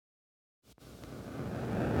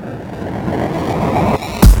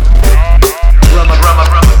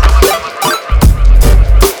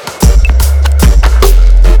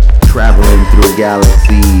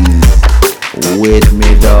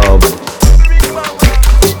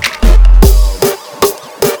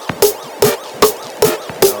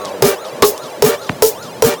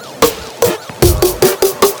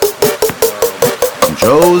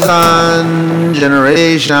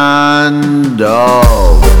vibration,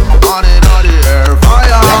 dog. On the air,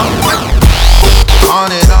 fire. On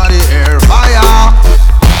the air, fire.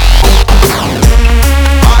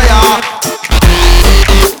 Fire.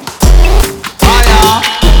 Fire.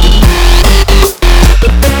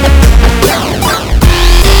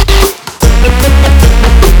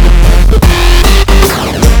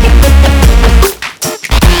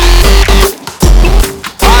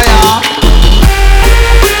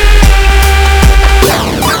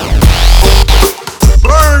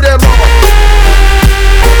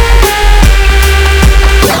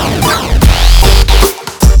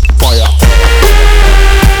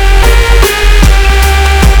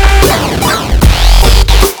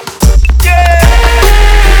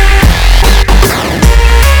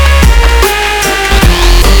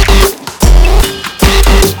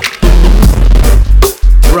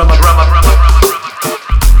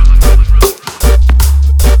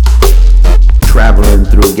 Traveling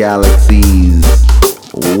through galaxies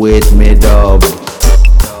with me, dub.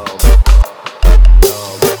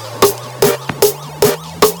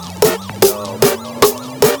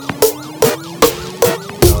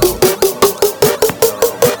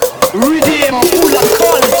 Rhythm full of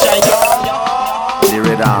culture, yo. The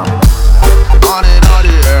rhythm. On the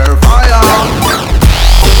air, fire.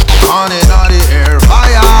 On the air,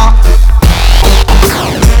 fire.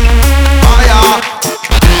 Fire.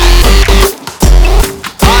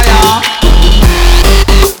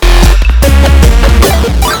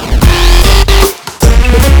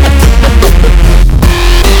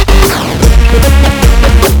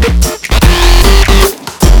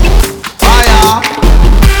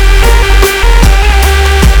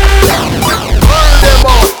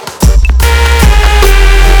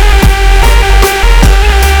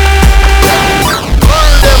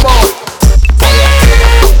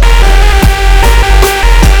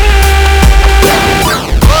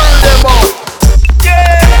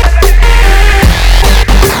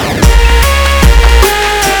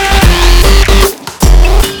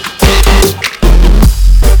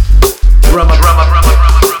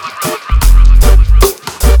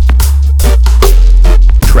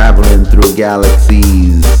 Traveling through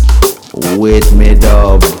galaxies with me,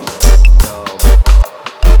 dub.